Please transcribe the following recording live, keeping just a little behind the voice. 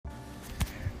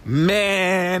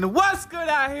Man, what's good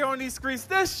out here on these streets?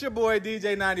 This your boy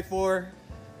DJ94,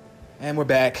 and we're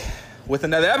back with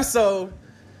another episode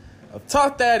of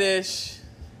Talk That Ish.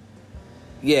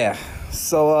 Yeah,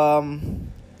 so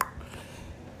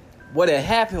what had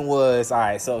happened was, all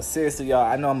right. So seriously, y'all,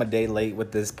 I know I'm a day late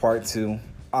with this part 2,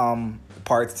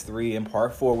 part 3, and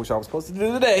part 4, which I was supposed to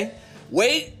do today.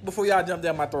 Wait before y'all jump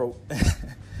down my throat.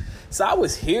 So I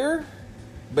was here.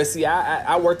 But see,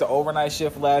 I worked the overnight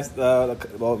shift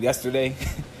yesterday,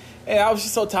 and I was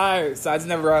just so tired, so I just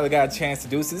never really got a chance to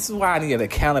do it. So this is why I need an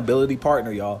accountability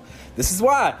partner, y'all. This is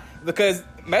why, because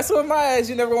messing with my ass,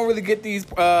 you're never gonna really get these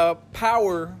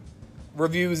power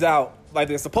reviews out like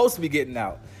they're supposed to be getting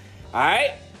out. All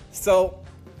right, so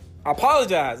I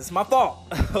apologize. It's my fault.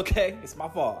 Okay, it's my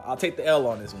fault. I'll take the L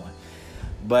on this one.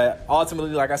 But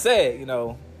ultimately, like I said,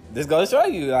 this goes to show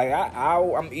you, like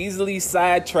I'm easily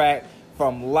sidetracked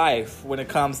from life when it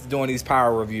comes to doing these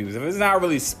power reviews. If it's not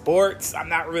really sports, I'm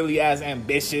not really as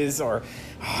ambitious, or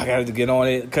I gotta get on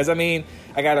it, because I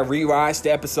gotta rewatch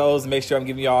the episodes and make sure I'm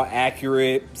giving y'all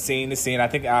accurate scene to scene. I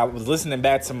think I was listening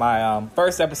back to my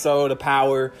first episode of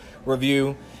Power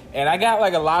review, and I got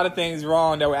like a lot of things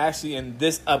wrong that were actually in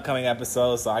this upcoming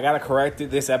episode, so I gotta correct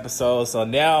it this episode. So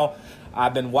now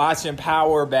I've been watching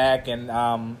Power back, and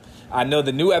I know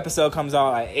the new episode comes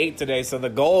out at 8 today, so the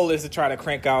goal is to try to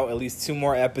crank out at least 2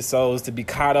 more episodes to be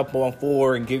caught up on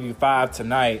 4 and give you 5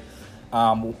 tonight.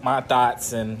 My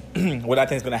thoughts and what I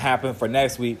think is going to happen for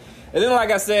next week. And then,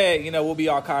 like I said, we'll be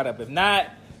all caught up. If not,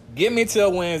 give me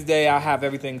till Wednesday. I'll have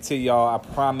everything to y'all. I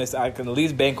promise I can at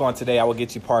least bank on today. I will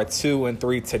get you part 2 and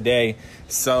 3 today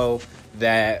so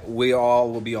that we all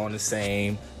will be on the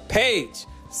same page.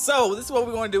 So this is what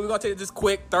we're going to do. We're going to take this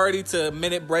quick 30 to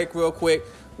minute break real quick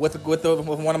with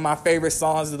one of my favorite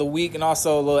songs of the week, and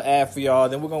also a little ad for y'all.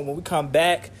 Then when we come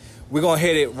back, we're going to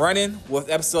hit it running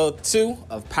with episode 2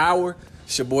 of Power.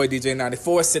 It's your boy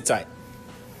DJ94. Sit tight.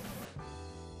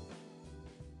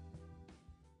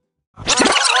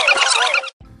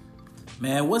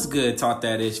 Man, what's good, Talk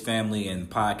That Ish family and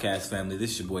podcast family?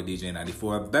 This is your boy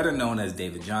DJ94, better known as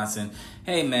David Johnson.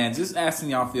 Hey, man, just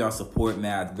asking y'all for y'all support,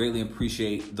 man. I greatly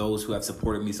appreciate those who have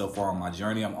supported me so far on my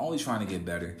journey. I'm only trying to get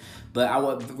better. But I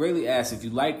would greatly ask, if you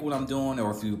like what I'm doing,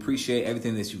 or if you appreciate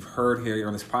everything that you've heard here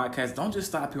on this podcast, don't just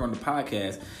stop here on the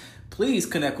podcast. Please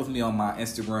connect with me on my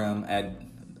Instagram at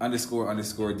 __DJ94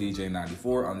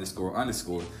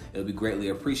 __. It'll be greatly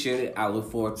appreciated. I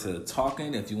look forward to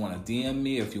talking. If you want to DM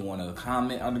me, if you want to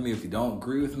comment under me, if you don't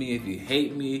agree with me, if you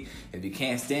hate me, if you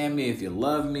can't stand me, if you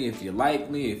love me, if you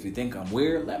like me, if you think I'm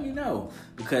weird, let me know,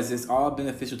 because it's all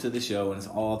beneficial to the show, and it's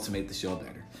all to make the show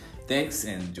better. Thanks,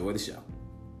 and enjoy the show.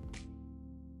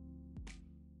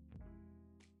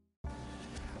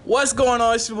 What's going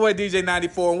on? It's your boy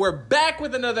DJ94, and we're back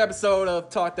with another episode of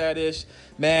Talk That Ish.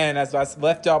 Man, as I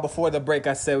left y'all before the break,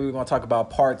 I said we were going to talk about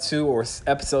part 2 or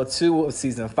episode 2 of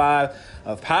season 5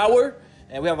 of Power.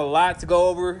 And we have a lot to go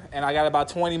over, and I got about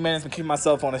 20 minutes to keep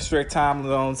myself on a strict time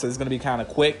zone, so it's going to be kind of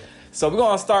quick. So we're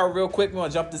going to start real quick. We're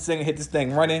going to jump this thing and hit this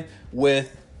thing running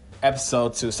with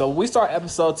episode 2. So we start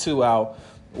episode 2 out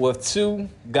with 2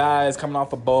 guys coming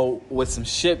off a boat with some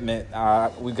shipment,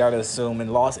 we got to assume,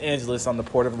 in Los Angeles, on the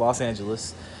port of Los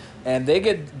Angeles. And they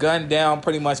get gunned down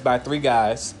pretty much by 3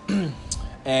 guys.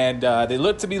 And they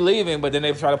look to be leaving, but then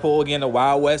they try to pull again the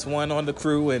Wild West one on the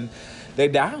crew. And I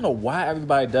don't know why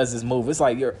everybody does this move. It's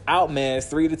like, you're out, man. It's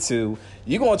 3-2.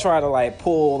 You're going to try to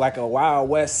pull like a Wild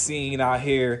West scene out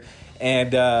here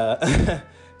and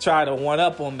try to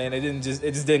one-up them, and it just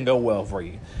didn't go well for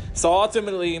you. So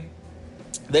ultimately,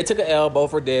 they took an L.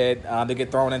 Both are dead. They get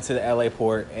thrown into the LA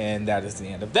port, and that is the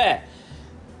end of that.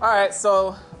 All right,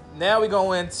 so now we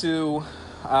go into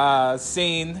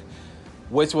scene,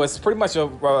 which was pretty much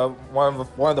one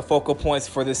of the focal points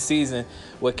for this season,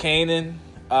 with Kanan,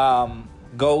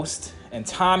 Ghost, and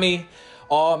Tommy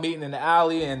all meeting in the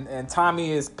alley, and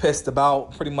Tommy is pissed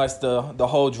about pretty much the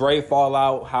whole Dre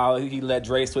fallout, how he let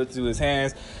Dre slip through his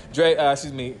hands.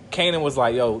 Kanan was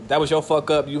like, yo, that was your fuck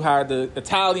up. You hired the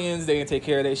Italians, they didn't take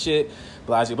care of their shit,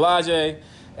 blase.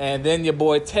 And then your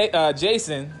boy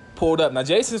Jason pulled up. Now,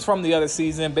 Jason's from the other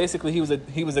season. Basically, he was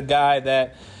a guy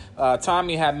that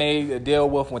Tommy had made a deal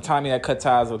with when Tommy had cut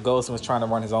ties with Ghost and was trying to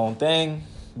run his own thing,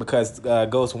 because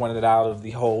Ghost wanted it out of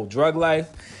the whole drug life.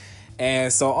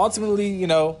 And so ultimately,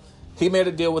 he made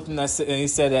a deal with him, and he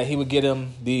said that he would get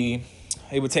him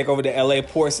he would take over the LA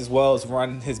ports as well as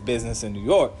run his business in New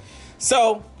York.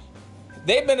 So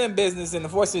they've been in business, and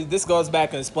unfortunately, this goes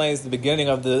back and explains the beginning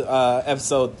of the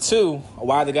episode 2,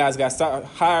 why the guys got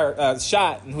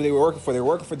shot and who they were working for. They were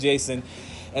working for Jason,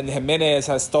 and Jimenez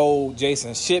has stole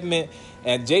Jason's shipment.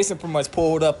 And Jason pretty much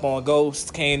pulled up on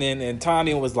Ghost, Kanan, and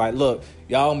Tommy and was like, look,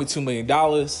 y'all owe me $2 million.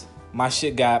 My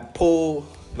shit got pulled.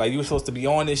 Like, you were supposed to be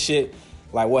on this shit.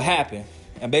 Like, what happened?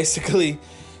 And basically,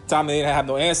 Tommy didn't have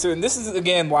no answer. And this is,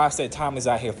 again, why I said Tommy's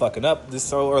out here fucking up this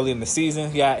so early in the season.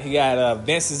 He had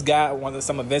Vince's guy,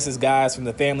 some of Vince's guys from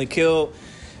the family killed.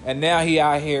 And now he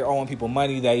out here owing people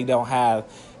money that he don't have.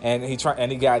 And he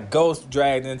got Ghost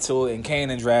dragged into it and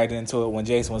Kanan dragged into it when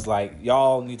Jason was like,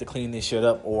 y'all need to clean this shit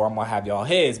up or I'm going to have y'all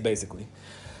heads, basically.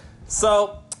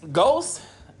 So, Ghost,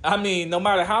 I mean, no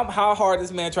matter how hard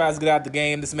this man tries to get out the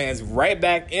game, this man's right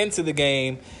back into the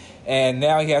game. And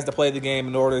now he has to play the game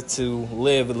in order to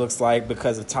live, it looks like,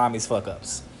 because of Tommy's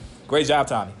fuck-ups. Great job,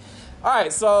 Tommy. All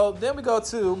right, so then we go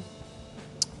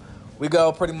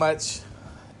pretty much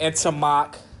into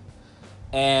Mock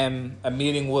and a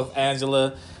meeting with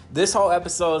Angela. This whole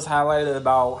episode is highlighted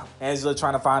about Angela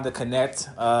trying to find a connect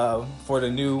for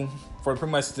pretty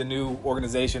much the new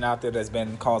organization out there that's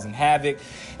been causing havoc,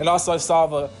 and also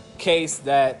solve a case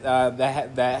that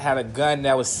had a gun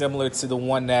that was similar to the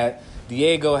one that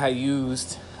Diego had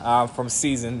used from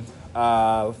season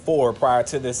 4 prior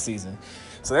to this season.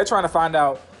 So they're trying to find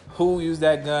out who used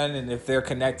that gun and if they're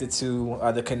connected to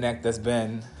the connect that's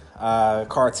been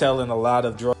cartelling a lot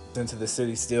of drugs into the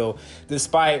city still,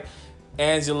 despite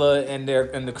Angela and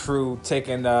the crew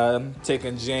taking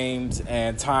James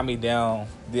and Tommy down,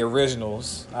 the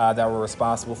originals that were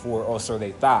responsible for it, or so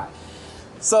they thought.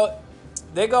 So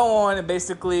they go on and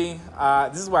basically,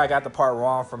 this is where I got the part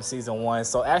wrong from season 1.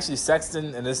 So actually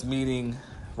Sexton in this meeting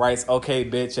writes, okay,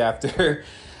 bitch, after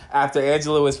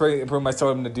Angela was pretty much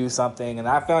told him to do something. And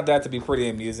I found that to be pretty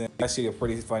amusing. Actually a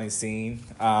pretty funny scene,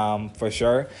 for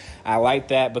sure. I like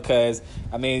that because,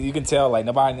 I mean, you can tell, like,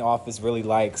 nobody in the office really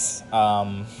likes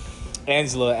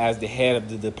Angela as the head of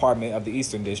the Department of the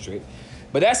Eastern District.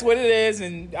 But that's what it is.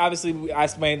 And obviously, I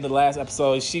explained in the last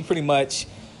episode, she pretty much,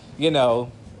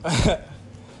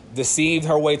 deceived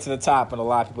her way to the top. And a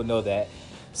lot of people know that.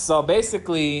 So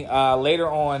basically, later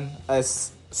on,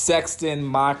 Sexton,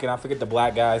 Mock, and I forget the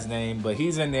black guy's name, but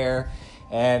he's in there,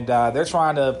 and they're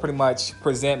trying to pretty much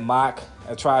present Mock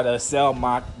and try to sell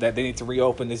Mock that they need to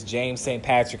reopen this James St.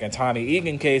 Patrick and Tommy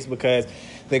Egan case because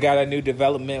they got a new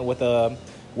development with a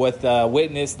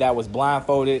witness that was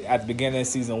blindfolded at the beginning of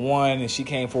season 1, and she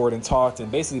came forward and talked,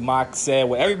 and basically Mock said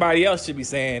what everybody else should be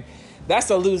saying. That's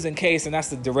a losing case, and that's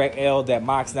the direct L that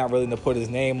Mock's not willing to put his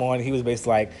name on. He was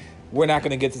basically like, we're not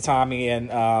going to get to Tommy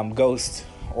and Ghost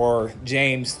or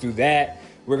James through that.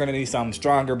 We're gonna need something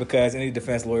stronger because any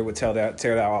defense lawyer would tear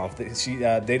that off. She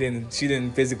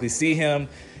didn't physically see him,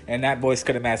 and that voice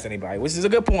could have matched anybody, which is a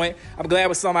good point. I'm glad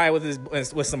with somebody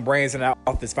with some brains in the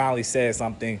office finally said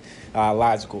something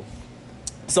logical.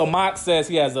 So Mock says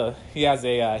he has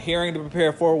a hearing to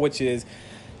prepare for, which is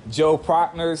Joe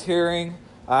Proctor's hearing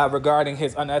regarding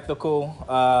his unethical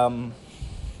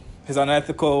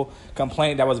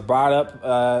complaint that was brought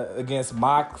up against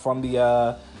Mock from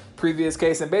the previous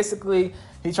case. And basically,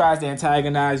 he tries to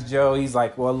antagonize Joe. He's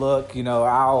like, well, look,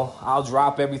 I'll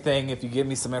drop everything if you give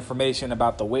me some information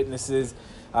about the witnesses,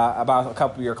 about a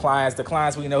couple of your clients. The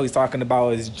clients we know he's talking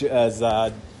about is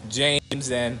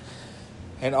James and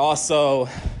also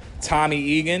Tommy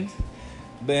Egan.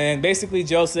 And basically,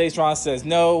 Joe Satron says,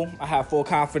 no, I have full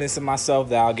confidence in myself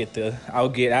that I'll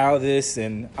get out of this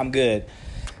and I'm good.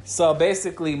 So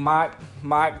basically, Mock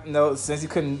knows, since he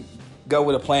couldn't go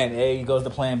with a plan A, he goes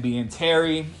to plan B. And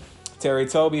Terry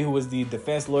Toby, who was the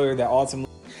defense lawyer that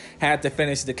ultimately had to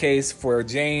finish the case for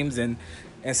James and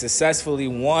successfully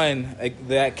won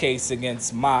that case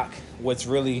against Mock, which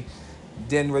really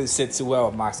didn't really sit too well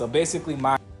with Mock. So basically,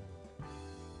 Mock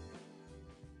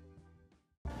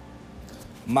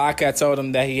had told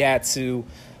him that he had to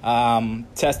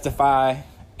testify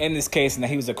in this case and that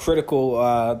he was a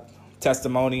critical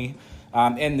testimony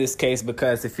in this case,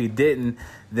 because if he didn't,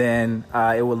 then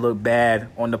it would look bad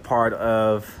on the part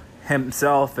of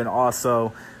himself and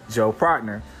also Joe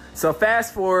Proctor. So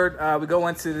fast forward, we go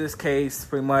into this case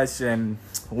pretty much, and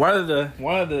one of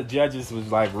the judges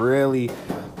was like really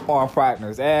on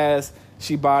Proctor's ass.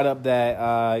 She brought up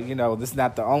that this is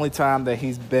not the only time that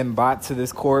he's been brought to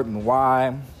this court and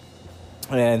why,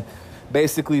 and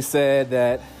basically said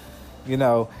that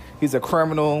he's a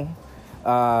criminal.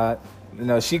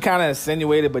 She kind of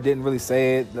insinuated but didn't really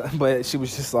say it, but she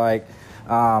was just like,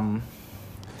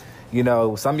 You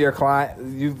know, some of your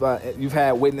you've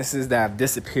had witnesses that have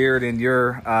disappeared in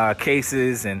your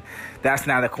cases, and that's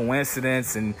not a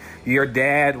coincidence. And your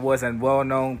dad was a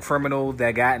well-known criminal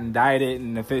that got indicted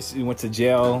and officially went to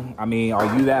jail. I mean,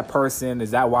 are you that person?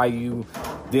 Is that why you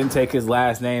didn't take his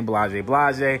last name? Blase,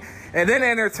 blase. And then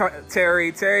enter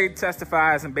Terry. Terry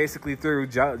testifies and basically threw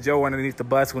Joe underneath the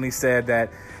bus when he said that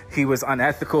he was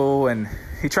unethical, and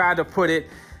he tried to put it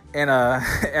in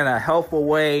a helpful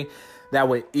way that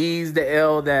would ease the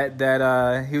L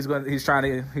that he's trying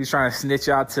to snitch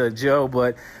out to Joe,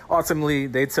 but ultimately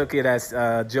they took it as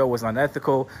Joe was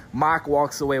unethical. Mock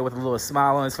walks away with a little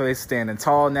smile on his face, standing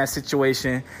tall in that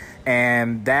situation,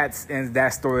 and that's in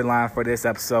that storyline for this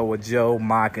episode with Joe,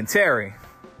 Mock, and Terry.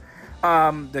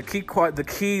 The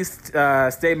key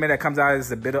statement that comes out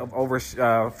is a bit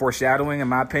of foreshadowing, in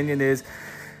my opinion. Is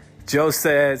Joe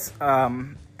says,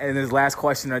 and his last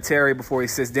question to Terry before he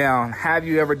sits down, have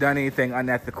you ever done anything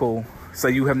unethical? So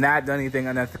you have not done anything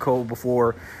unethical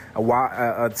before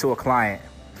to a client.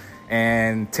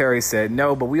 And Terry said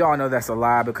no, but we all know that's a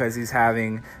lie because he's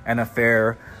having an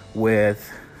affair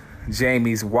with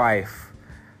Jamie's wife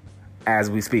as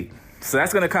we speak. So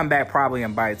that's going to come back probably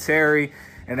and bite Terry.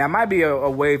 And that might be a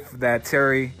way that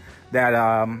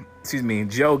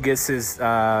Joe gets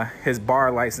his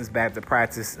bar license back to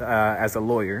practice as a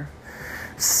lawyer.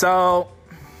 So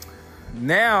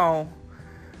now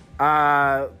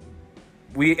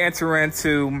we enter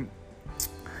into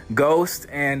Ghost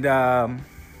and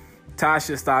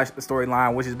Tasha's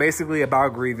storyline, which is basically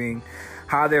about grieving,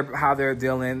 how they're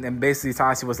dealing. And basically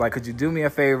Tasha was like, could you do me a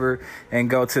favor and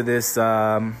go to this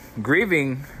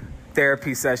grieving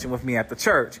therapy session with me at the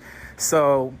church?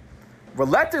 So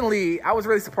reluctantly, I was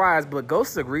really surprised, but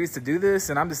Ghost agrees to do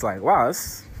this, and I'm just like, wow,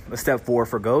 that's a step forward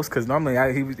for Ghost, because normally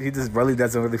he just really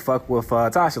doesn't really fuck with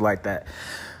Tasha like that,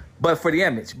 but for the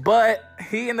image. But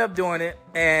he ended up doing it,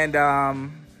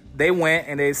 and they went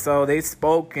and they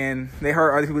spoke, and they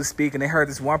heard other people speak, and they heard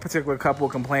this one particular couple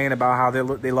complain about how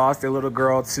they lost their little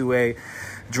girl to a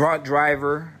drunk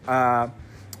driver,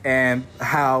 and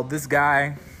how this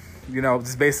guy, you know,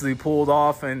 just basically pulled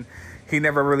off, and he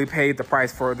never really paid the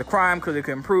price for the crime because they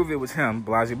couldn't prove it was him,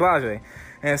 blase, blase.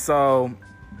 And so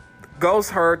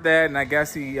Ghost heard that, and I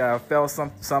guess he felt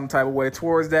some type of way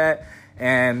towards that.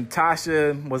 And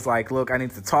Tasha was like, look, I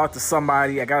need to talk to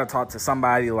somebody. I got to talk to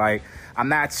somebody. Like, I'm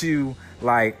not you.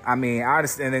 Like, I mean, I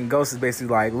understand. And then Ghost is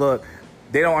basically like, look,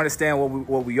 they don't understand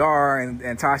what we are. And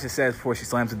Tasha says before she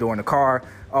slams the door in the car,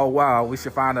 oh, wow, we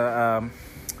should find a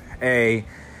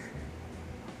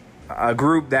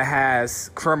group that has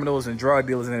criminals and drug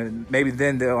dealers, and maybe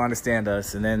then they'll understand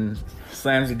us. And then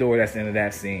slams the door. That's the end of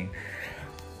that scene.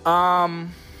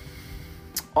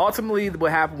 Ultimately,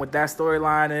 what happened with that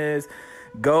storyline is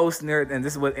Ghost, and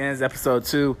this is what ends episode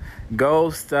 2.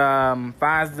 Ghost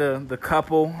finds the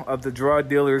couple of the drug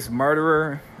dealer's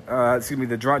murderer,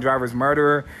 the drunk driver's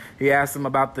murderer. He asks him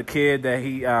about the kid that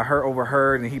he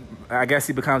overheard, and I guess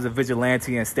he becomes a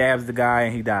vigilante and stabs the guy,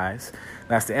 and he dies.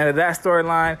 That's the end of that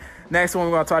storyline. Next one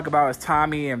we're going to talk about is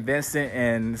Tommy and Vincent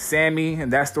and Sammy.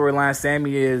 And that storyline,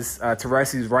 Sammy is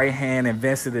Teresi's right hand, and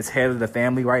Vincent is head of the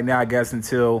family right now, I guess,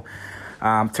 until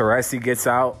Teresi gets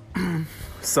out.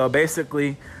 So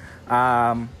basically,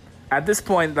 at this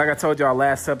point, like I told y'all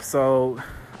last episode,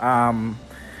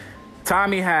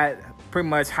 Tommy had pretty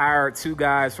much hired 2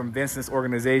 guys from Vincent's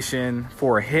organization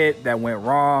for a hit that went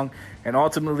wrong. And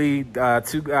ultimately, 2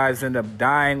 guys ended up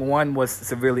dying. One was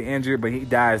severely injured, but he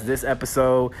dies this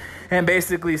episode. And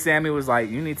basically, Sammy was like,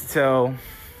 you need to tell,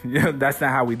 that's not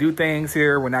how we do things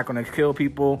here. We're not going to kill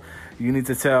people. You need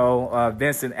to tell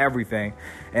Vincent everything.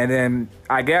 And then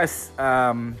I guess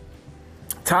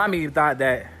Tommy thought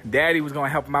that Daddy was going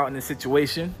to help him out in this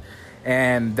situation.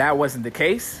 And that wasn't the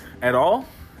case at all.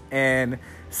 And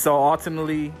so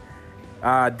ultimately,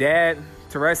 Daddy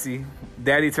Teresi,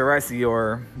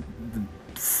 or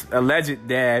alleged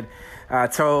dad,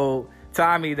 told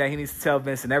Tommy that he needs to tell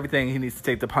Vincent everything. He needs to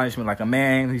take the punishment like a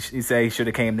man. He said he should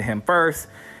have came to him first.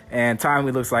 And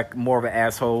Tommy looks like more of an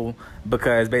asshole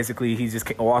because basically he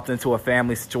just walked into a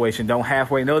family situation, don't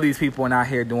halfway know these people, and out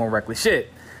here doing reckless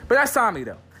shit. But that's Tommy,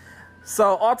 though.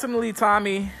 So ultimately,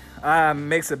 Tommy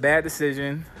makes a bad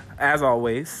decision, as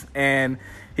always, and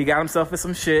he got himself in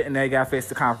some shit, and they got to face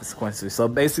the consequences. So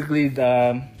basically,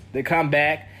 they come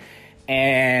back,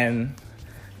 and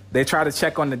they try to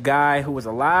check on the guy who was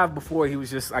alive before. He was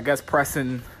just, I guess,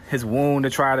 pressing his wound to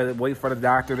try to wait for the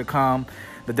doctor to come.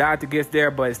 The doctor gets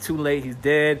there, but it's too late. He's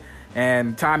dead.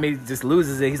 And Tommy just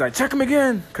loses it. He's like, check him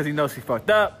again, because he knows he fucked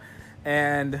up.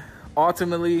 And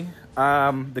ultimately,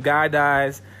 the guy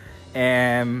dies.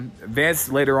 And Vince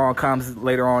comes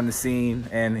later on in the scene,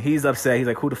 and he's upset. He's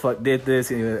like, who the fuck did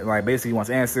this? And like, basically he wants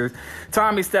answers.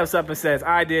 Tommy steps up and says,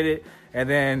 I did it.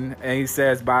 And he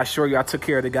says, but I assure you I took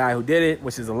care of the guy who did it,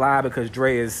 which is a lie because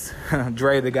Dre,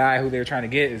 the guy who they were trying to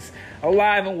get, is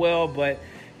alive and well. But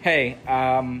hey,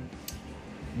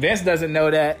 Vince doesn't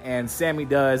know that, and Sammy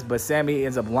does, but Sammy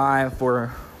ends up lying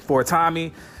for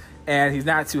Tommy. And he's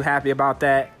not too happy about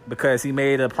that because he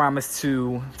made a promise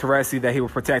to Teresi that he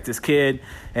would protect his kid.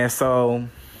 And so,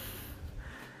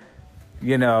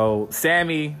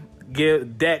 Sammy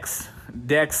decks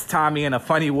Tommy in a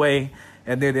funny way.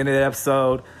 And then at the end of the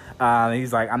episode,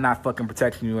 he's like, I'm not fucking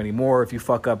protecting you anymore. If you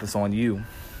fuck up, it's on you.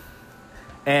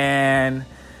 And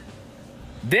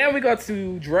then we go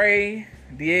to Dre,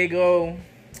 Diego,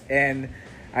 and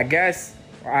I guess...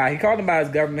 he called him by his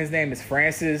government. His name is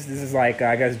Francis. This is like,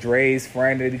 I guess, Dre's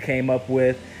friend that he came up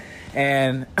with.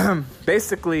 And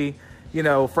basically,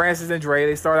 Francis and Dre,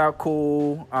 they start out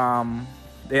cool.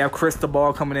 They have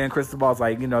Cristobal coming in. Cristobal's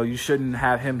like, you shouldn't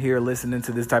have him here listening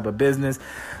to this type of business.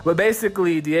 But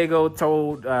basically, Diego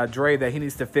told Dre that he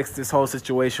needs to fix this whole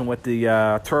situation with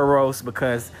the Toros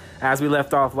because as we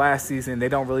left off last season, they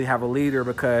don't really have a leader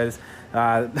because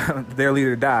their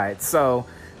leader died. So...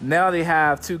 now they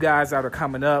have two guys that are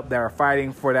coming up that are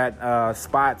fighting for that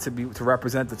spot to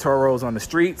represent the Toros on the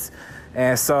streets.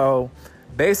 And so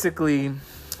basically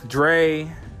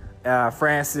Dre,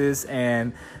 Francis,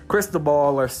 and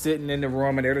Cristobal are sitting in the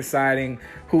room and they're deciding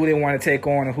who they want to take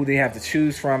on and who they have to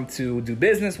choose from to do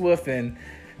business with. And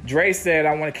Dre said,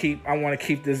 I want to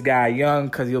keep this guy young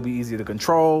because he'll be easy to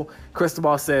control.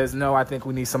 Cristobal says, no, I think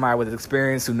we need somebody with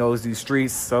experience who knows these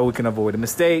streets so we can avoid the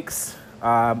mistakes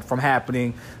from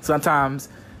happening. Sometimes,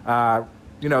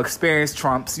 experience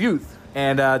trumps youth.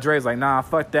 And Dre's like, nah,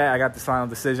 fuck that. I got the final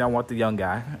decision. I want the young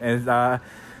guy. And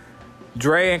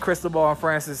Dre and Cristobal and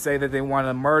Francis say that they want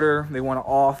to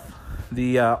off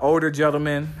the older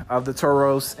gentleman of the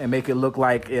Toros and make it look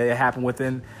like it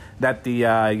happened that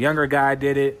the younger guy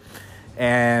did it.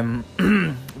 And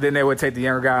then they would take the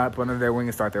younger guy up under their wing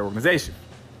and start their organization.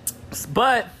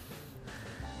 But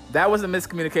that was a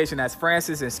miscommunication. That's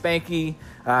Francis and Spanky.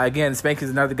 Again, Spanky's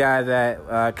another guy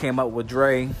that came up with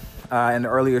Dre in the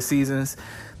earlier seasons.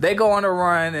 They go on a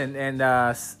run,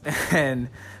 and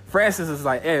Francis is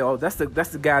like, "Hey, that's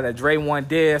the guy that Dre 1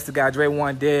 did. That's the guy Dre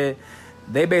 1 did."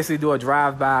 They basically do a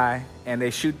drive-by, and they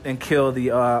shoot and kill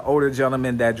the older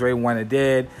gentleman that Dre 1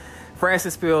 did.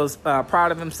 Francis feels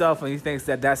proud of himself, and he thinks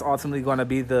that that's ultimately going to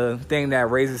be the thing that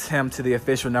raises him to the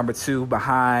official number 2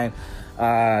 behind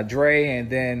Dre. And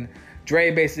then Dre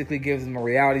basically gives him a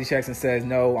reality check and says,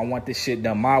 no, I want this shit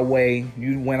done my way.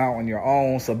 You went out on your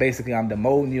own, so basically I'm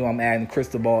demoting you. I'm adding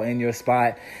Cristobal in your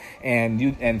spot.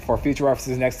 And for future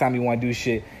references, next time you want to do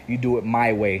shit, you do it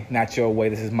my way, not your way.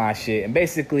 This is my shit. And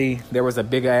basically, there was a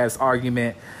big ass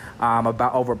argument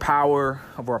over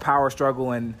a power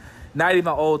struggle, and not even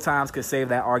old times could save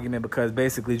that argument because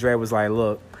basically Dre was like,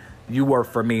 look, you work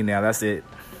for me now. That's it,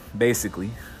 basically.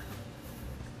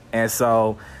 And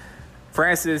so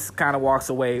Francis kind of walks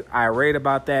away irate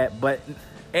about that. But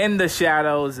in the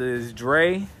shadows is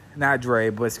Kanan.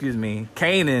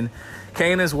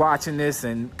 Kanan's watching this,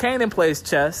 and Kanan plays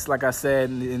chess, like I said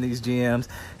in these GMs.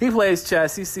 He plays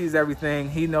chess. He sees everything.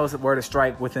 He knows where to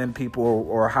strike within people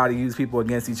or how to use people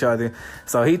against each other.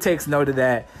 So he takes note of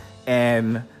that.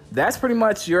 And that's pretty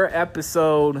much your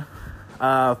episode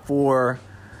for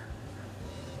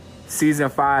Season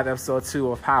 5, Episode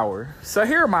 2 of Power. So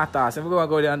here are my thoughts, and we're going to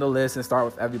go down the list and start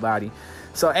with everybody.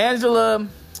 So Angela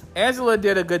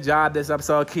did a good job this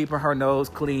episode, keeping her nose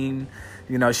clean.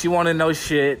 She wanted to know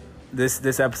shit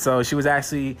this episode. She was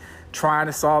actually trying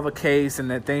to solve a case,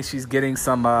 and I think she's getting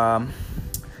some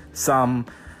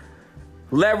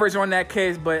leverage on that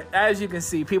case. But as you can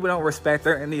see, people don't respect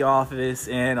her in the office,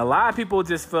 and a lot of people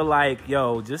just feel like,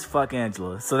 yo, just fuck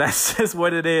Angela. So that's just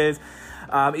what it is.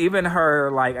 Even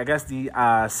her, I guess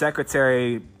the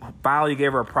secretary finally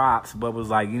gave her props, but was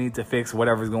like, you need to fix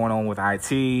whatever's going on with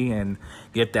IT and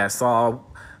get that solved.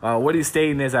 What he's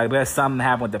stating is, I guess something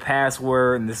happened with the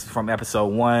password, and this is from episode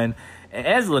 1. And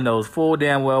Angela knows full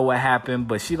damn well what happened,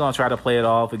 but she's going to try to play it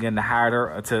off again to hide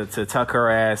her, to tuck her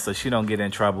ass so she don't get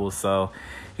in trouble. So,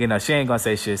 she ain't going to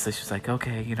say shit. So she's like,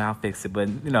 okay, I'll fix it. But,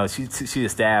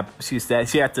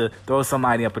 she had to throw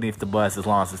somebody up beneath the bus as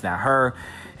long as it's not her.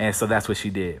 And so that's what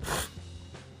she did.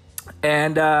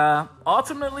 And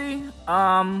ultimately,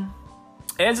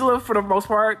 Angela, for the most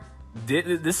part,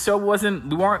 this show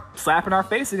we weren't slapping our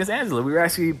face against Angela. We were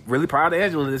actually really proud of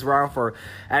Angela this round for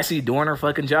actually doing her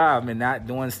fucking job and not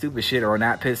doing stupid shit or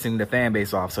not pissing the fan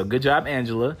base off. So good job,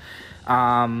 Angela.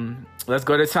 Let's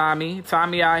go to Tommy.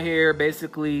 Tommy out here,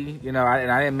 basically, you know,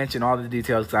 and I didn't mention all the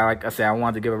details because, like I said, I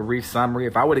wanted to give a brief summary.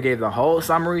 If I would have gave the whole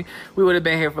summary, we would have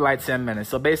been here for like 10 minutes.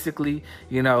 So basically,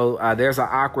 you know, there's an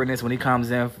awkwardness when he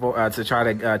comes in for to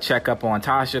try to check up on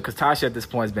Tasha, because Tasha at this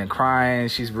point has been crying.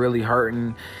 She's really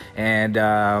hurting, and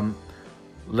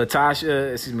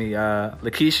Lakeisha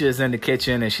is in the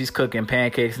kitchen and she's cooking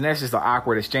pancakes, and that's just an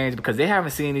awkward exchange because they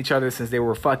haven't seen each other since they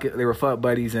were fuck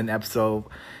buddies in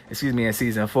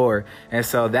season 4, and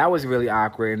so that was really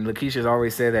awkward. And Lakeisha's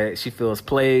always said that she feels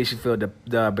played, she feels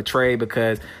betrayed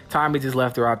because Tommy just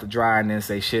left her out to dry and didn't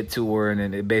say shit to her, and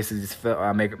then it basically just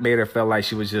made her feel like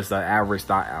she was just an average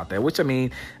thought out there. Which I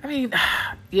mean,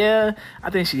 yeah, I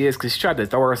think she is, because she tried to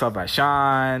throw herself at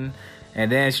Sean. And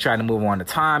then she tried to move on to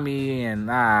Tommy, and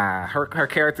her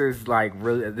character is like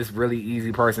this really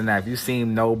easy person that if you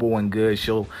seem noble and good,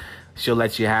 she'll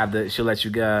let you have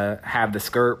the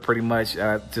skirt, pretty much,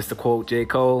 just to quote J.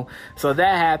 Cole. So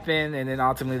that happened, and then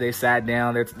ultimately they sat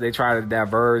down. They tried to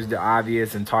diverge the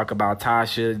obvious and talk about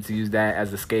Tasha, to use that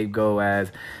as a scapegoat, as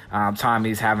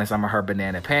Tommy's having some of her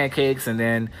banana pancakes, and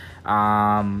then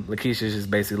Lakeisha's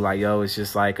just basically like, yo, it's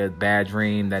just like a bad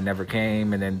dream that never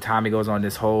came. And then Tommy goes on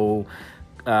this whole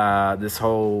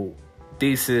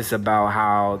thesis about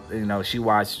how, you know, he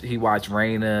watched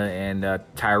Raina and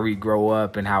Tyreek grow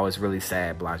up and how it's really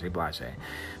sad, blase.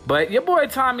 But your boy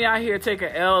Tommy out here taking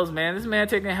L's, man. This man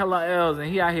taking hella L's, and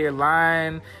he out here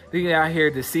lying, he out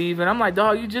here deceiving. I'm like,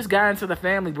 dog, you just got into the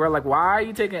family, bro. Like, why are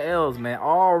you taking L's, man?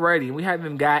 Already, we haven't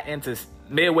even got into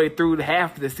midway through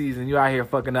half of the season. You out here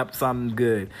fucking up something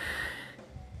good.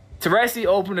 Teresi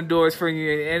opened the doors for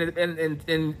you,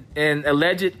 and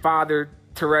alleged father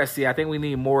Teresi, I think we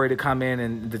need Maury to come in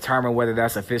and determine whether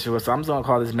that's official. So I'm just going to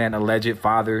call this man alleged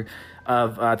father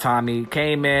of Tommy.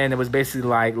 Came in and was basically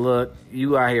like, look,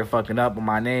 you out here fucking up with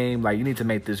my name. Like, you need to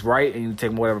make this right, and you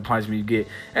take whatever punishment you get.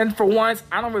 And for once,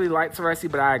 I don't really like Teresi,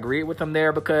 but I agree with him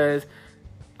there because,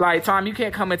 like, Tom, you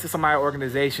can't come into somebody's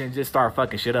organization and just start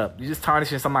fucking shit up. You're just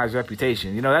tarnishing somebody's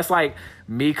reputation. You know, that's like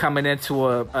me coming into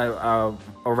a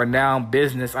renowned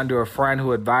business under a friend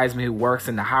who advised me, who works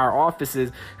in the higher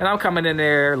offices, and I'm coming in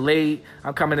there late.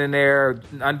 I'm coming in there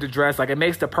underdressed. Like, it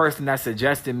makes the person that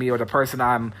suggested me or the person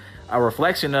I'm a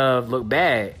reflection of look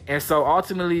bad. And so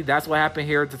ultimately, that's what happened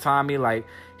here to Tommy. Like,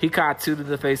 he caught 2 to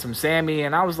the face from Sammy,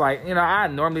 and I was like, you know, I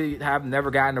normally have never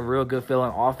gotten a real good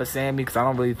feeling off of Sammy because I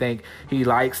don't really think he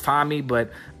likes Tommy,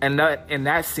 but in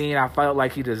that scene, I felt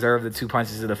like he deserved the 2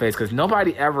 punches to the face because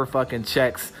nobody ever fucking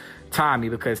checks Tommy,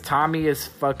 because Tommy is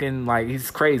fucking, like,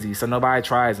 he's crazy, so nobody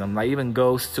tries him. Like, even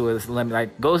Ghost to his limit,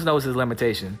 like, Ghost knows his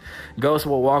limitation. Ghost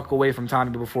will walk away from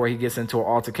Tommy before he gets into an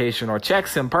altercation or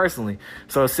checks him personally.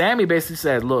 So Sammy basically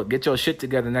said, look, get your shit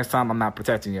together next time, I'm not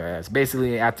protecting your ass,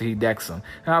 basically after he decks him.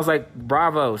 And I was like,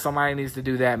 bravo, somebody needs to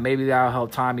do that. Maybe that'll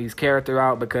help Tommy's character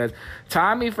out, because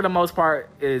Tommy, for the most part,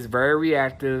 is very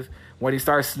reactive. When he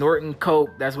starts snorting coke,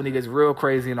 that's when he gets real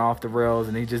crazy and off the rails,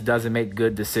 and he just doesn't make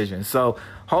good decisions. So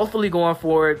hopefully going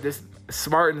forward, this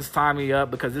smartens Tommy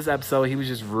up, because this episode, he was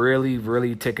just really,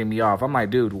 really ticking me off. I'm like,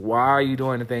 dude, why are you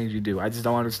doing the things you do? I just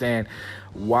don't understand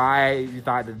why you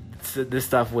thought that this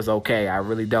stuff was okay. I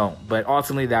really don't. But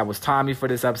ultimately, that was Tommy for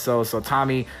this episode. So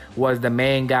Tommy was the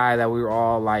main guy that we were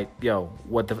all like, yo,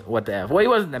 what the F? Well, he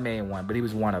wasn't the main one, but he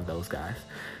was one of those guys.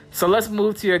 So let's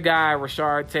move to your guy,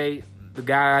 Rashard Tate, the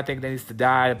guy I think that needs to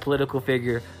die, the political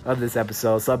figure of this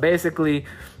episode. So basically,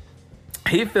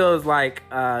 he feels like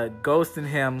Ghost and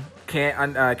him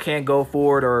can't go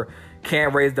forward or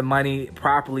can't raise the money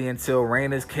properly until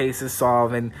Raina's case is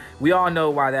solved. And we all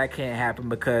know why that can't happen,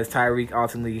 because Tyreek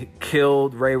ultimately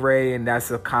killed Ray Ray, and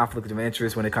that's a conflict of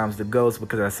interest when it comes to Ghost,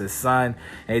 because that's his son,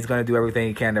 and he's going to do everything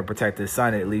he can to protect his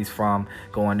son, at least from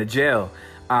going to jail.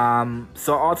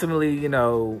 So ultimately, you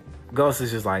know, Ghost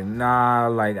is just like, nah,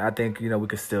 like, I think, you know, we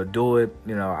could still do it.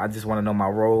 You know, I just want to know my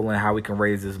role and how we can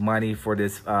raise this money for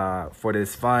this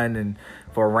fund and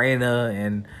for Raina,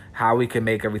 and how we can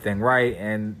make everything right.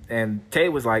 And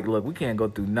Tate was like, look, we can't go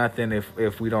through nothing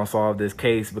if we don't solve this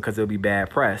case, because it'll be bad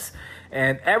press.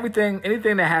 And anything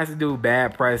that has to do with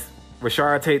bad press,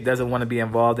 Rashard Tate doesn't want to be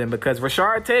involved in, because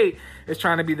Rashard Tate is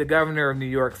trying to be the governor of New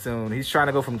York soon. He's trying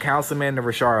to go from councilman to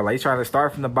Rashard. Like, he's trying to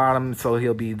start from the bottom so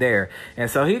he'll be there. And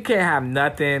so he can't have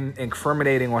nothing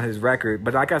incriminating on his record.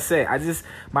 But like I said,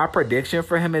 my prediction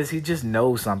for him is he just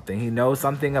knows something. He knows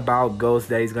something about Ghost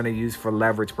that he's going to use for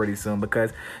leverage pretty soon,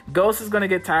 because Ghost is going to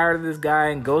get tired of this guy,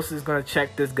 and Ghost is going to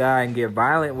check this guy and get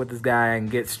violent with this guy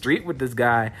and get street with this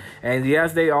guy. And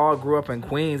yes, they all grew up in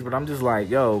Queens, but I'm just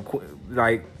like, yo,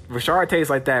 like, Rashard Tate's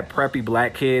like that preppy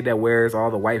black kid that wears all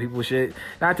the white people shit.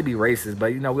 Not to be racist,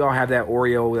 but we all have that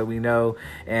Oreo that we know,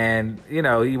 and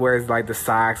he wears like the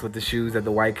socks with the shoes that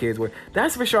the white kids wear.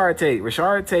 That's Rashard Tate.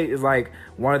 Rashard Tate is like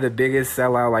one of the biggest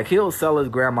sellout. Like he'll sell his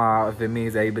grandma if it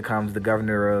means that he becomes the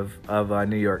governor of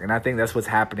New York, and I think that's what's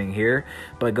happening here.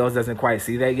 But Ghost doesn't quite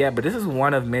see that yet. But this is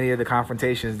one of many of the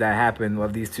confrontations that happen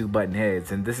of these two button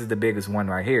heads, and this is the biggest one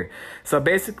right here. So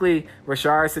basically,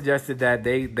 Rashard suggested that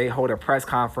they hold a press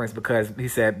conference because he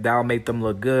said that'll make them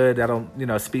look good, that'll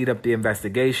speed up the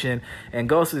investigation. And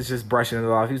Ghost is just brushing it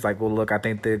off. He's like, well, look, I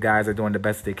think the guys are doing the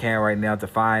best they can right now to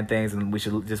find things, and we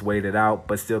should just wait it out,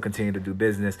 but still continue to do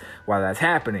business while that's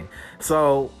happening.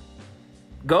 So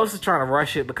Ghost is trying to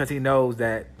rush it because he knows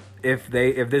that if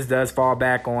this does fall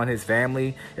back on his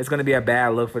family, it's going to be a bad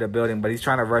look for the building. But he's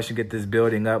trying to rush and get this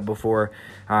building up before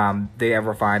they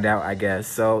ever find out, I guess.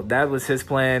 So that was his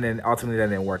plan, and ultimately that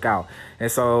didn't work out.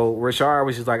 And so Rashard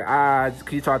was just like,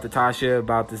 can you talk to Tasha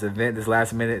about this event, this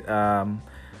last minute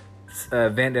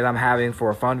event that I'm having for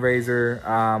a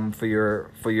fundraiser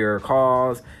for your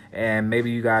cause, and maybe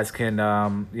you guys can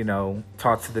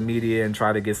talk to the media and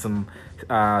try to get some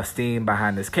steam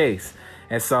behind this case.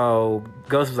 And so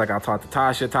Ghost was like, I'll talk to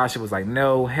Tasha. Tasha was like,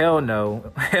 no, hell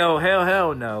no. Hell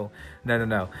no.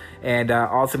 No. And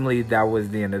ultimately, that was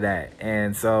the end of that.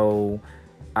 And so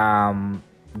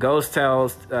Ghost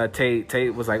tells Tate.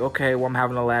 Tate was like, okay, well, I'm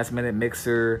having a last-minute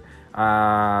mixer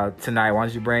tonight. Why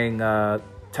don't you bring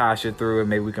Tasha through, and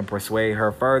maybe we can persuade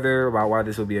her further about why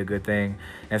this would be a good thing.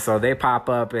 And so they pop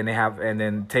up, and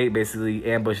then Tate basically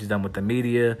ambushes them with the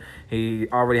media. He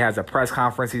already has a press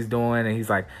conference he's doing, and he's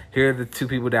like, here are the two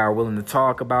people that are willing to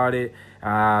talk about it,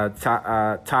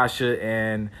 Tasha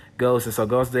and Ghost. And so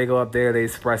Ghost, they go up there, they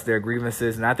express their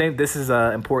grievances. And I think this is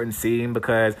an important scene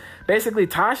because basically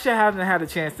Tasha hasn't had a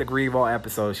chance to grieve all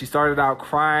episodes. She started out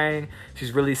crying.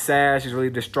 She's really sad. She's really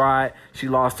distraught. She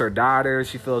lost her daughter.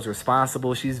 She feels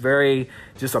responsible. She's very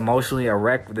just emotionally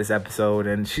erect with this episode,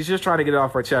 and she's just trying to get it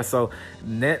off her chest. So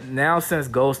now, since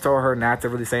Ghost told her not to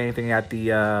really say anything at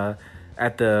the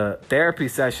therapy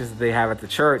sessions that they have at the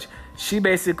church, she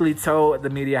basically told the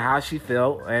media how she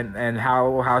felt and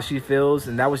how she feels,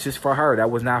 and that was just for her. That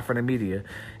was not for the media.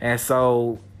 And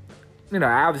so,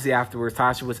 obviously afterwards,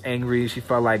 Tasha was angry. She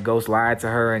felt like Ghost lied to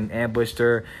her and ambushed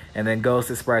her, and then Ghost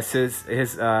expressed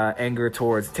his anger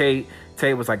towards Tate.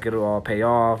 Tate was like, it'll all pay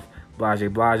off. Blase,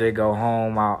 go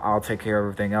home. I'll take care of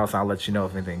everything else. I'll let you know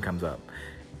if anything comes up.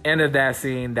 End of that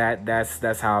scene.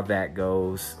 That's how that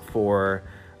goes for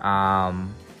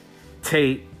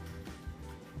Tate,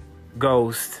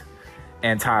 Ghost,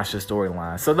 and Tasha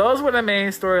storyline. So those were the main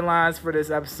storylines for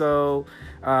this episode,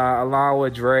 along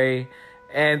with Dre.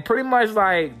 And pretty much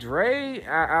like Dre,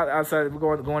 outside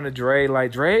we're going to Dre,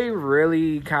 like Dre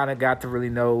really kind of got to really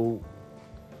know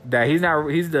that he's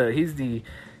the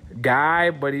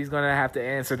guy, but he's gonna have to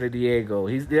answer to Diego.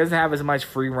 He doesn't have as much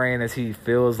free reign as he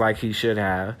feels like he should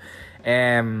have,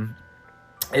 and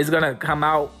it's gonna come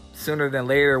out sooner than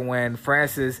later when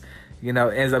Francis,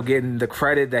 ends up getting the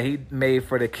credit that he made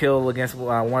for the kill against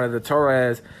one of the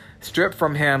Torres stripped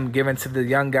from him, given to the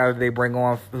young guy that they bring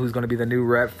on, who's going to be the new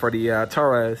rep for the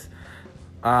Torres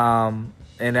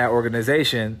in that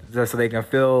organization, just so they can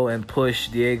fill and push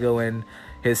Diego and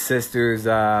his sister's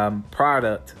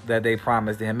product that they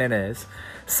promised to Jimenez.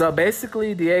 So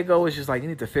basically, Diego was just like, you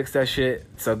need to fix that shit.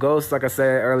 So Ghost, like I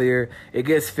said earlier, it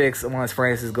gets fixed once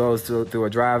Francis goes through a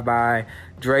drive-by.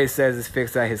 Dre says it's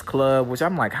fixed at his club, which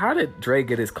I'm like, how did Dre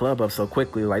get his club up so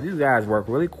quickly? Like, these guys work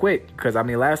really quick. Because,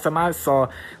 last time I saw,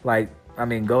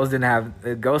 Ghost didn't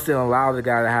allow the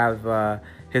guy to have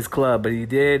his club. But he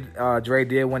did, Dre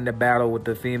did win the battle with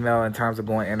the female in terms of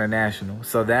going international.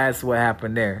 So that's what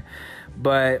happened there.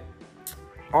 But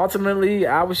ultimately,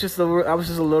 I was just a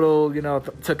little,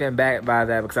 taken back by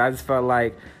that, because I just felt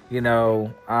like,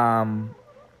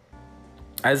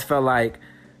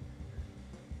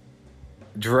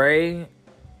 Dre,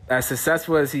 as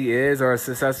successful as he is, or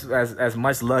as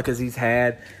much luck as he's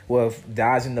had with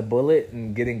dodging the bullet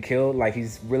and getting killed, like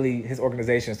his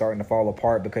organization is starting to fall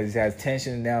apart because he has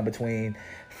tension now between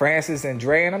Francis and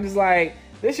Dre, and I'm just like,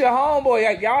 this your homeboy.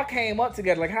 Like, y'all came up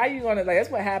together. Like, how you gonna, that's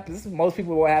what happens. This is most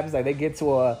people, what happens, like they get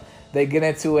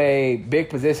into a big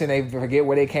position, they forget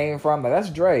where they came from. Like, that's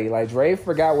Dre. Like, Dre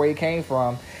forgot where he came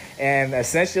from, and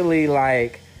essentially,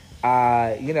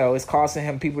 it's costing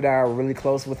him people that are really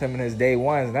close with him in his day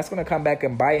ones, and that's gonna come back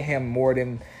and bite him more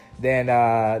than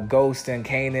Ghost and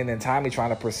Kanan and Tommy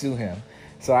trying to pursue him.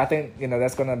 So I think,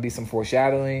 that's going to be some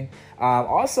foreshadowing.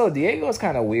 Also, Diego's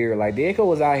kind of weird. Like, Diego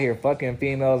was out here fucking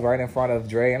females right in front of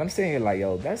Dre. And I'm sitting here like,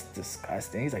 yo, that's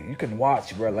disgusting. He's like, you can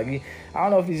watch, bro. Like, I don't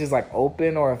know if he's just, like,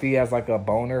 open or if he has, like, a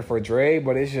boner for Dre.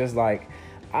 But it's just like,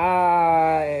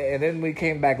 and then we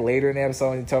came back later in the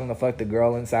episode and he told him to fuck the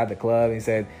girl inside the club. And he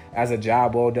said, as a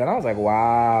job well done. I was like,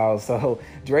 wow. So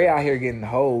Dre out here getting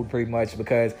hoed pretty much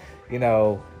because,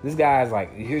 this guy's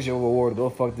like, here's your reward. Go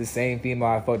fuck this same female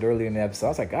I fucked earlier in the episode. I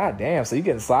was like, God damn. So you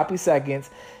getting sloppy seconds.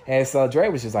 And so Dre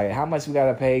was just like, how much we got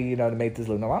to pay, to make this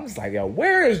look normal? I'm just like, yo,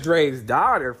 where is Dre's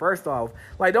daughter? First off,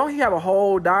 like, don't he have a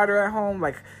whole daughter at home?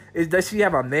 Like, does she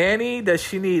have a nanny? Does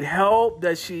she need help?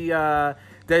 Does she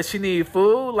need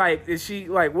food? Like, is she,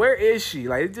 like, where is she?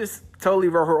 Like, it just totally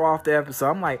wrote her off the episode.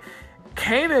 I'm like,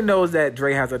 Kanan knows that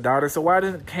Dre has a daughter, so why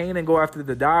doesn't Kanan go after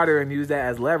the daughter and use that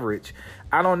as leverage?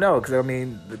 I don't know, because,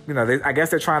 I guess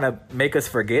they're trying to make us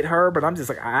forget her, but I'm just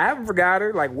like, I haven't forgot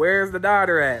her. Like, where's the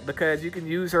daughter at? Because you can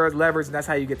use her as leverage, and that's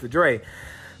how you get to Dre.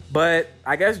 But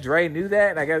I guess Dre knew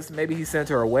that, and I guess maybe he sent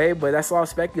her away, but that's all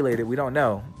speculated. We don't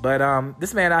know. But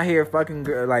this man out here fucking,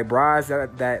 like, brides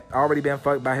that already been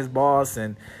fucked by his boss,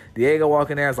 and Diego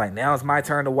walking there is like, now it's my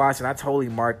turn to watch, and I totally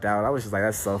marked out. I was just like,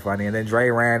 that's so funny. And then Dre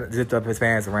zipped up his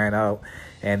pants and ran out.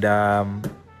 And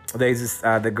they just,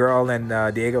 the girl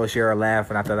and Diego share a laugh,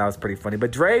 and I thought that was pretty funny.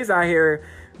 But Dre's out here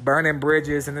burning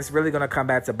bridges, and it's really going to come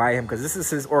back to bite him because this is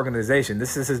his organization.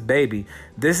 This is his baby.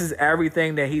 This is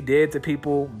everything that he did to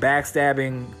people,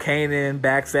 backstabbing Kanan,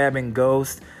 backstabbing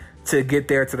Ghost to get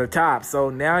there to the top. So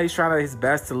now he's trying his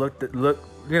best to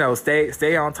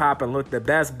stay on top and look the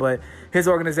best, but his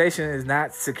organization is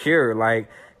not secure. Like,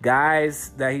 guys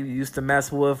that he used to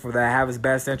mess with or that have his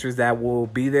best interest that will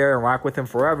be there and rock with him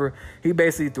forever, he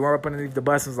basically threw up underneath the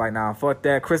bus and was like, nah, fuck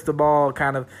that. Cristobal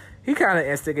kind of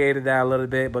instigated that a little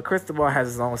bit, but Cristobal has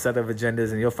his own set of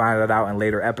agendas, and you'll find that out in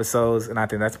later episodes, and I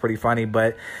think that's pretty funny.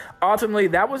 But ultimately,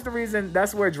 that was the reason.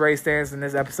 That's where Dre stands in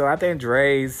this episode. I think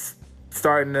Dre's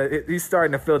starting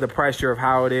to feel the pressure of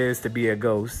how it is to be a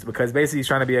ghost, because basically he's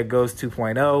trying to be a Ghost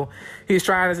 2.0. He's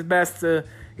trying his best to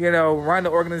run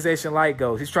the organization like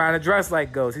Ghost. He's trying to dress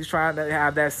like Ghost. He's trying to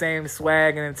have that same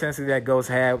swag and intensity that Ghost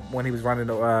had when he was running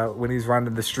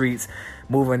the streets,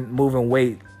 moving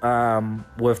weight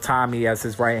with Tommy as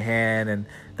his right hand and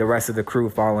the rest of the crew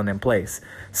falling in place.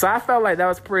 So I felt like that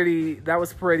was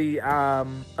pretty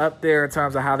up there in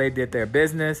terms of how they did their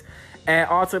business. And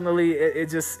ultimately, it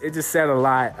just said a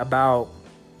lot about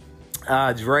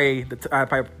Dre,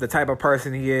 the type of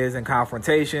person he is in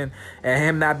confrontation, and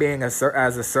him not being as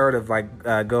assertive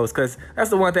like Ghost. Because that's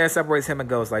the one thing that separates him and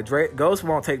Ghost. Like, Ghost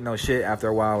won't take no shit after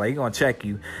a while. Like, he gonna check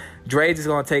you. Dre just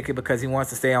gonna take it because he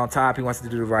wants to stay on top. He wants to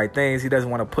do the right things. He doesn't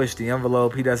want to push the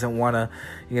envelope. He doesn't want to,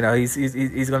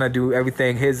 he's gonna do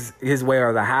everything his way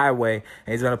or the highway,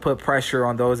 and he's gonna put pressure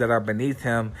on those that are beneath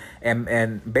him.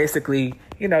 And basically,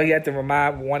 he had to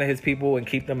remind one of his people and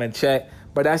keep them in check.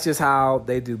 But that's just how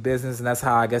they do business, and that's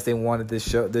how I guess they wanted this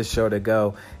show to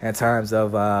go in terms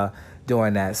of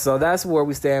doing that. So that's where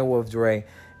we stand with Dre.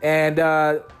 And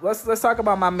let's talk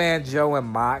about my man Joe and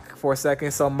Mock for a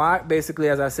second. So Mock, basically,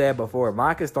 as I said before,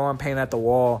 Mock is throwing paint at the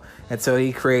wall until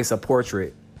he creates a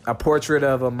portrait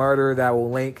of a murderer that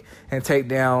will link and take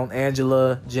down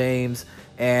Angela, James,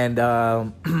 and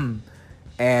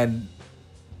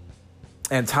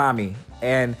Tommy.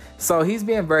 And so he's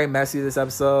being very messy this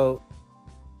episode.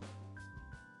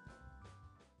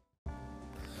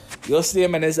 You'll see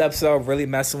him in this episode really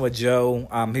messing with Joe.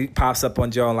 He pops up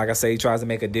on Joe, and like I say, he tries to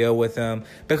make a deal with him.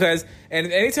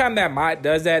 And anytime that Mott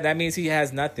does that, that means he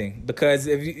has nothing. Because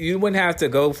if you wouldn't have to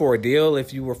go for a deal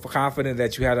if you were confident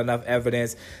that you had enough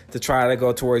evidence to try to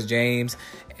go towards James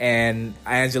and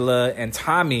Angela and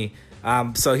Tommy.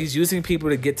 So he's using people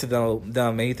to get to them,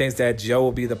 and he thinks that Joe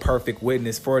will be the perfect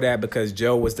witness for that because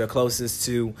Joe was the closest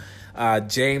to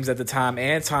James at the time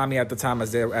and Tommy at the time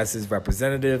as his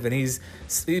representative. And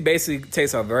he basically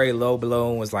takes a very low blow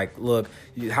and was like, look,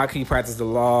 how can you practice the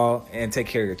law and take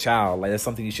care of your child? Like, that's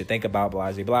something you should think about,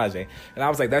 blase. And I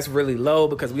was like, that's really low,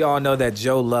 because we all know that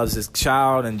Joe loves his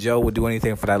child and Joe would do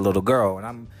anything for that little girl.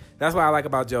 And that's what I like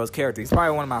about Joe's character. He's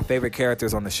probably one of my favorite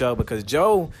characters on the show, because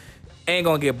Joe ain't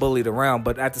gonna get bullied around,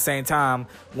 but at the same time,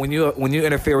 when you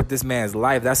interfere with this man's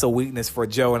life, that's a weakness for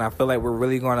Joe. And I feel like we're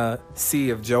really gonna see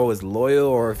if Joe is loyal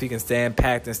or if he can stand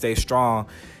packed and stay strong,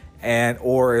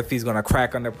 or if he's gonna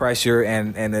crack under pressure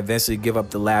and eventually give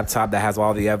up the laptop that has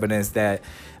all the evidence that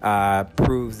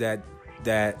proves that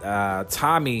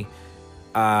Tommy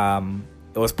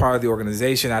was part of the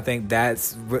organization. I think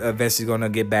that's eventually gonna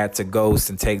get back to Ghost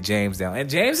and take James down. And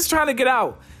James is trying to get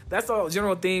out. that's the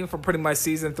general theme from pretty much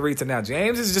season 3 to now.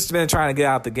 James has just been trying to get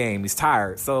out the game. He's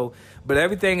tired. So, but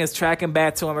everything is tracking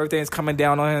back to him. Everything's coming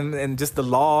down on him, and just the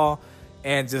law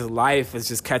and just life is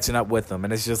just catching up with him.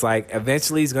 And it's just like,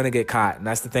 eventually he's going to get caught. And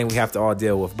that's the thing we have to all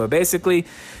deal with. But basically,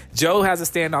 Joe has a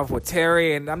standoff with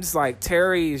Terry. And I'm just like,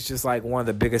 Terry is just like one of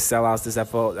the biggest sellouts this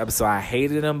episode. I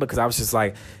hated him because I was just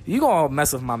like, you going to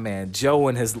mess with my man Joe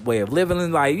and his way of living.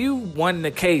 And like, you won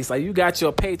the case. Like, you got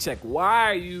your paycheck.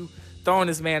 Why are you throwing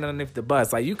this man underneath the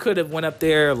bus? Like, you could have went up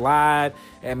there, lied,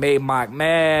 and made Mock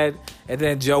mad, and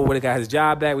then Joe would have got his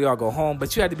job back. We all go home.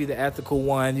 But you had to be the ethical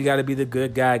one. You got to be the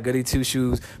good guy, goody two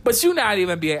shoes. But you not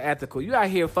even being ethical. You out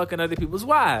here fucking other people's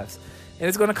wives. And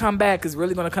it's going to come back. It's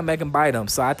really going to come back and bite him.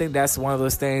 So I think that's one of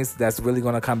those things that's really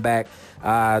going to come back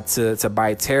to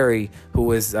bite Terry,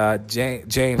 who is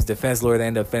James' defense lawyer, that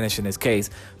ended up finishing his case.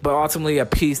 But ultimately, a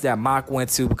piece that Mock went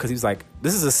to, because he was like,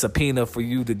 this is a subpoena for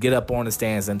you to get up on the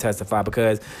stands and testify,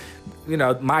 because, you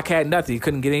know, Mock had nothing. He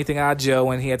couldn't get anything out of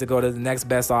Joe, and he had to go to the next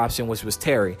best option, which was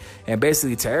Terry. And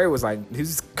basically, Terry was like, he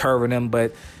was curving him,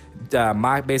 but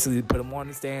Mock basically put him on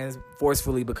the stands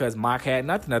forcefully because Mock had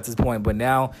nothing at this point. But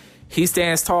now he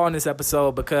stands tall in this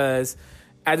episode because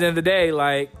at the end of the day,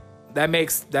 like, that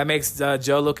makes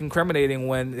Joe look incriminating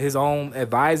when his own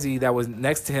advisee that was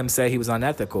next to him said he was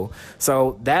unethical.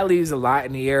 So that leaves a lot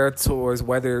in the air towards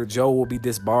whether Joe will be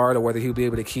disbarred or whether he'll be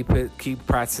able to keep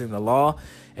practicing the law.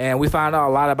 And we found out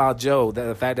a lot about Joe,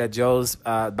 the fact that Joe's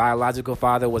biological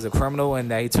father was a criminal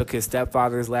and that he took his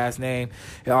stepfather's last name,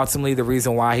 and ultimately the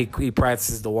reason why he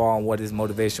practices the law and what his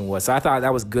motivation was. So I thought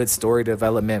that was good story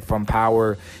development from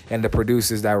Power and the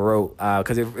producers that wrote,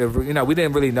 because you know, we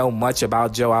didn't really know much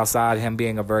about Joe outside him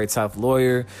being a very tough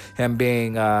lawyer, him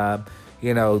being Joe,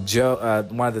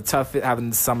 one of the toughest,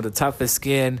 having some of the toughest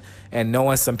skin, and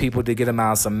knowing some people to get him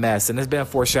out of some mess. And it's been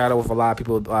foreshadowed with a lot of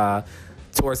people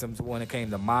towards him when it came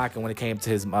to Mock and when it came to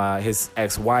his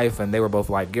ex-wife, and they were both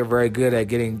like, you're very good at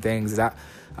getting things out,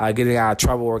 getting out of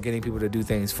trouble or getting people to do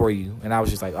things for you. And I was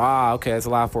just like, okay, there's a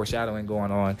lot of foreshadowing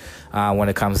going on when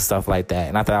it comes to stuff like that.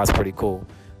 And I thought that was pretty cool.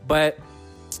 But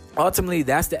ultimately,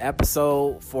 that's the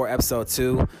episode for episode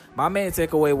 2. My main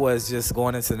takeaway was just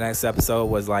going into the next episode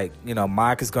was like, you know,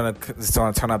 Mock is going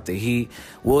to turn up the heat.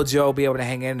 Will Joe be able to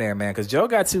hang in there, man? Because Joe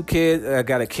got a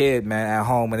kid, man, at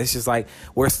home. And it's just like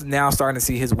we're now starting to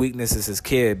see his weakness as his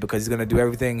kid, because he's going to do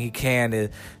everything he can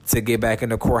to get back in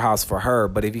the courthouse for her.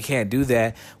 But if he can't do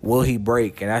that, will he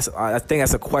break? And I think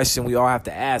that's a question we all have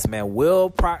to ask, man. Will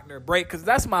Proctor break? Because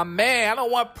that's my man. I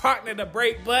don't want Proctor to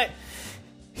break, but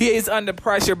he is under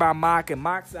pressure by Mock, and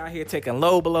Mock's out here taking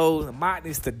low blows. Mock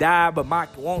needs to die, but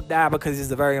Mock won't die because he's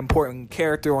a very important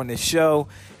character on this show,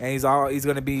 and he's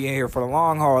going to be in here for the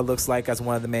long haul, it looks like, as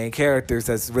one of the main characters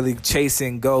that's really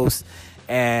chasing Ghost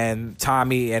and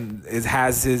Tommy, and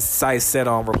has his sights set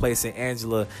on replacing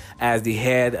Angela as the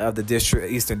head of the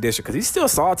Eastern District, because he's still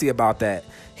salty about that.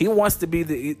 He wants to be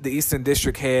the Eastern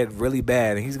District head really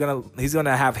bad, and he's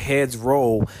gonna have heads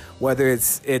roll, whether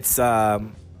it's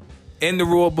in the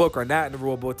rule book or not in the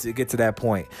rule book, to get to that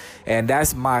point. And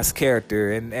that's Mock's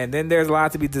character. And then there's a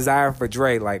lot to be desired for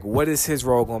Dre. Like, what is his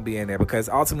role going to be in there? Because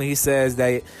ultimately he says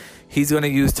that he's going to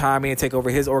use Tommy and take over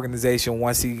his organization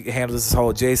once he handles this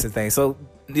whole Jason thing. So,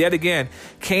 yet again,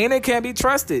 Kanan can't be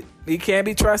trusted. He can't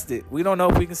be trusted. We don't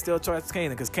know if we can still trust Kanan,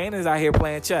 because Kanan's out here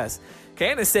playing chess.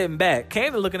 Kanan's sitting back.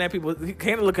 Kanan looking at people.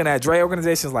 Kanan looking at Dre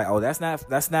organizations like, oh, that's not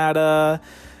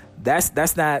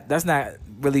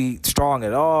really strong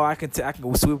at all. I can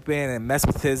go swoop in and mess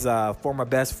with his former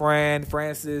best friend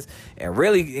Francis and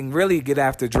really get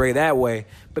after Dre that way,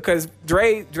 because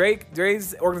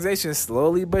Dre's organization is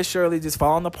slowly but surely just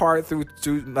falling apart through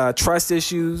trust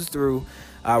issues, through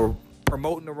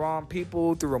promoting the wrong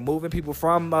people, through removing people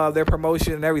from their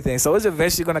promotion and everything. So it's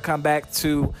eventually going to come back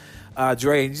to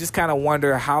Dre. You just kind of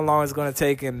wonder how long it's going to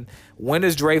take, and when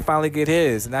does Dre finally get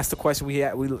his? And that's the question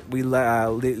we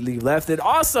left it.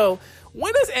 Also,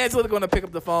 when is Angela going to pick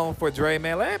up the phone for Dre,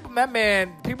 man? That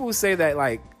man, people who say that,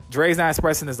 like, Dre's not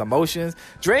expressing his emotions.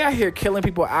 Dre out here killing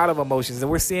people out of emotions. And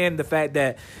we're seeing the fact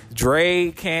that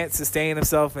Dre can't sustain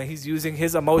himself, and he's using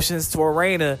his emotions to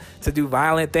Raina to do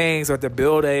violent things or to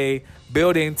build a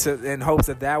building in hopes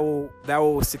that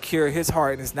will secure his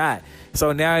heart, and it's not.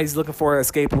 So now he's looking for an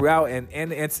escape route and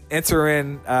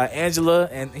entering Angela,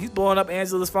 and he's blowing up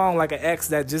Angela's phone like an ex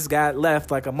that just got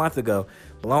left like a month ago.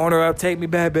 Blowing her up, take me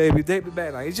back, baby, take me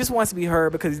back. Like, he just wants to be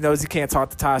heard because he knows he can't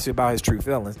talk to Tasha about his true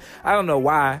feelings. I don't know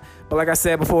why, but like I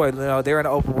said before, you know, they're in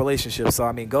an open relationship. So,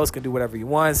 I mean, Ghost can do whatever he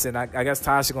wants, and I guess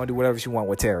Tasha going to do whatever she wants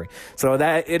with Terry. So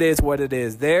that it is what it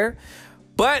is there.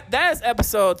 But that is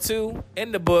episode 2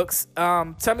 in the books.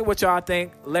 Tell me what y'all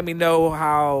think. Let me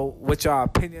know what y'all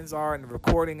opinions are in the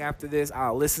recording after this.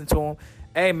 I'll listen to them.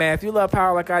 Hey, man, if you love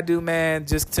power like I do, man,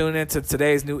 just tune in to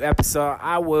today's new episode.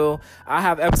 I'll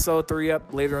have episode 3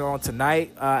 up later on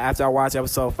tonight after I watch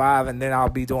episode 5, and then I'll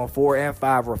be doing 4 and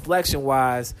 5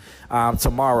 reflection-wise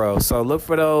tomorrow. So look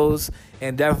for those,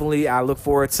 and definitely I look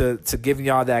forward to giving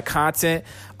y'all that content.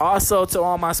 Also, to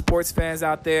all my sports fans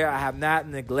out there, I have not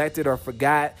neglected or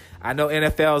forgot. I know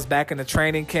NFL is back in the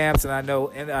training camps, and I know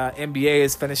NBA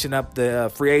is finishing up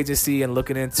the free agency and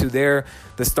looking into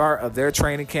the start of their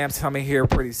training camps coming here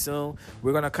pretty soon.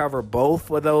 We're going to cover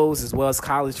both of those, as well as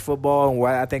college football and who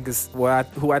I think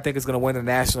is going to win the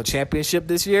national championship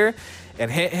this year. And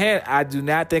hint, I do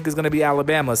not think it's going to be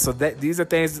Alabama. So these are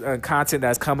things, content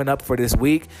that's coming up for this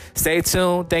week. Stay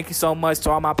tuned. Thank you so much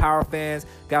to all my Power fans.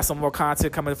 Got some more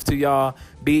content coming to y'all.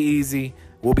 Be easy.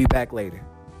 We'll be back later.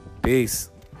 Peace.